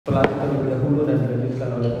Pelatih terlebih dahulu dan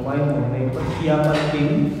dilanjutkan oleh pemain mengenai persiapan tim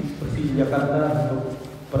Persija Jakarta untuk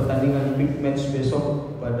pertandingan big match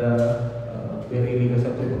besok pada BRI Liga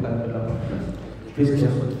 1 pekan ke-18. Please,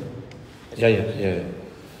 Yeah.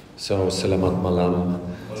 So, selamat malam.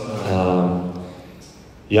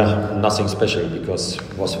 Nothing special because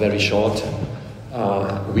it was very short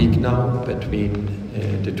week now between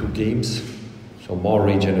the two games. So more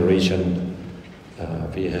regeneration.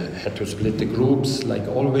 We had to split the groups like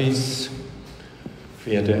always.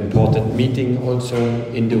 We had an important meeting also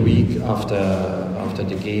in the week after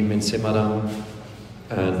the game in Semarang,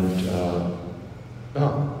 and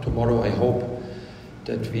tomorrow I hope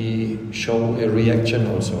that we show a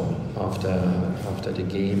reaction also after the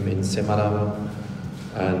game in Semarang,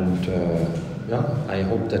 and I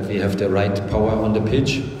hope that we have the right power on the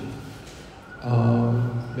pitch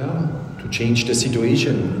to change the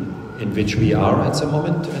situation in which we are at the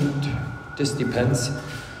moment, and this depends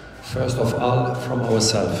first of all from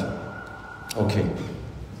ourselves. Okay.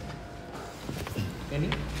 Any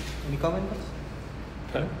comments?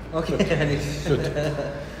 Okay. Good.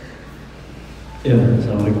 Ya,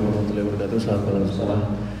 Assalamualaikum warahmatullahi wabarakatuh. Selamat malam semua.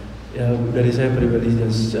 Ya, dari saya pribadi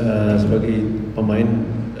sebagai pemain,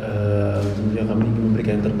 tentunya kami ingin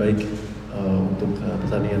memberikan yang terbaik untuk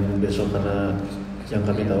pertandingan besok, karena yang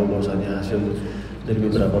kami tahu bahwasanya hasil dari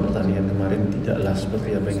beberapa pertandingan kemarin tidaklah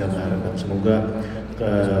seperti apa yang kami harapkan. Semoga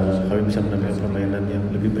kami bisa menampilkan permainan yang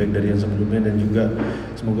lebih baik dari yang sebelumnya, dan juga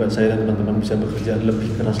semoga saya dan teman-teman bisa bekerja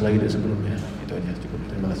lebih keras lagi dari sebelumnya. Itu aja, cukup.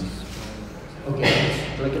 Terima kasih. Oke,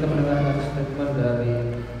 setelah kita mendengarkan statement dari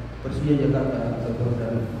Persija Jakarta atau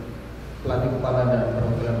dari pelatih kepala dan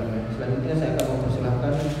perwakilan pemain, selanjutnya saya akan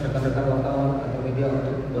mempersilahkan rekan-rekan wartawan atau media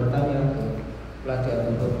untuk bertanya ke pelatih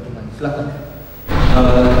atau pemain. Silakan.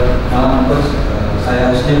 Malam Coach,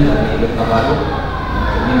 saya Muslim dari Paruh.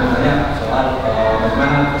 Ini bertanya soal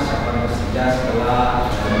bagaimana persiapan Persija setelah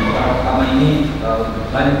pembukaan pertama ini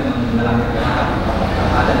banyak mengalami kelelahan.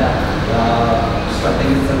 Ada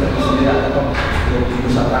strategi sendiri atau untuk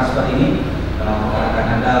bursa transfer ini akan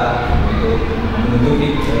ada untuk menutupi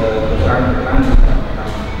kekurangan.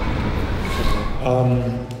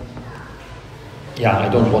 I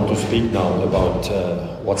don't want to speak now about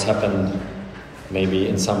what's happened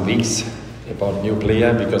maybe in some weeks about new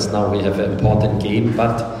player, because now we have an important game,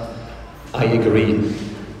 but I agree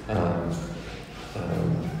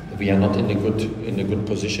we are not in a good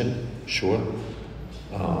position, sure.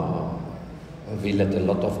 We let a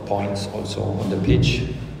lot of points also on the pitch.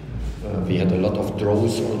 We had a lot of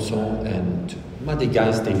draws also, and the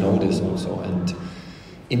guys, they know this also, and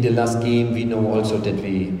in the last game we know also that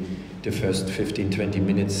the first 15-20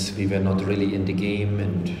 minutes we were not really in the game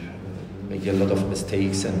and make a lot of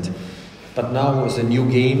mistakes, but now it's a new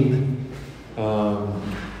game.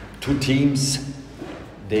 Two teams,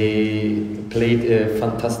 they played a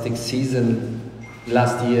fantastic season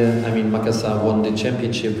last year. I mean, Makassar won the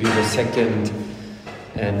championship, we were second,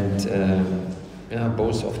 and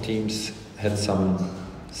both of teams had some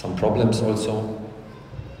problems also.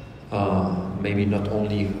 Maybe not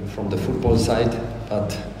only from the football side,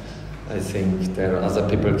 but I think there are other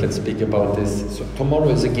people can speak about this. So tomorrow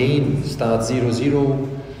is a game, starts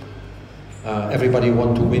 0-0. Everybody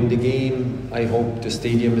want to win the game. I hope the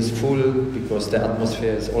stadium is full, because the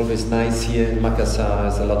atmosphere is always nice here in Makassar.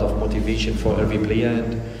 There's a lot of motivation for every player,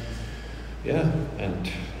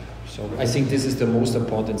 and so I think this is the most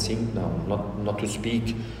important thing now. Not to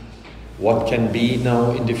speak what can be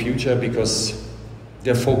now in the future, because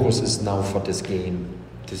their focus is now for this game.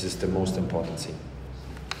 This is the most important thing.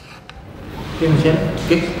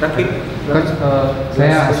 Traffic. Coach,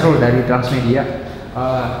 saya Asrul dari Transmedia.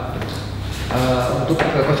 Untuk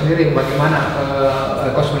coach sendiri, bagaimana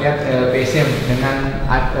coach melihat PSM dengan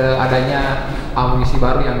adanya amunisi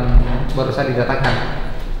baru yang baru saja didatangkan?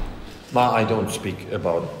 I don't speak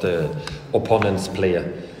about the opponent's player.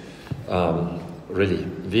 Really,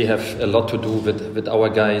 we have a lot to do with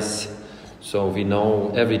our guys. So we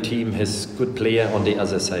know every team has good player on the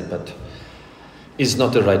other side, but it's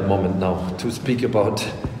not the right moment now to speak about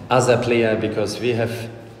other player, because we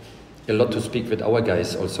have a lot to speak with our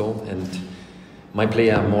guys also, and my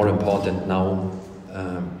player are more important now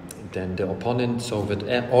than the opponent. So with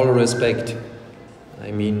all respect,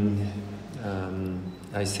 I mean,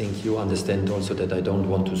 I think you understand also that I don't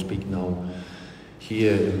want to speak now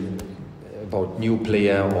here about new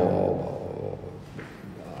player or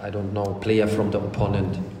I don't know, player from the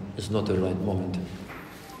opponent. It's not the right moment.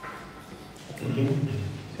 Oke,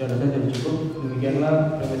 saya rasa sudah cukup.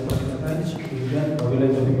 Demikianlah proses persiapan. Kemudian apabila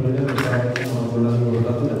itu diperlukan, Assalamualaikum warahmatullahi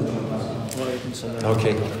wabarakatuh dan selamat malam.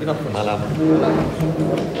 Okay, malam.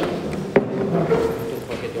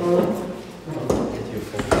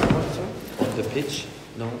 the pitch?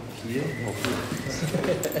 No, here. Okay.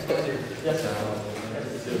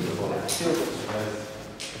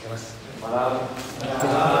 Malam.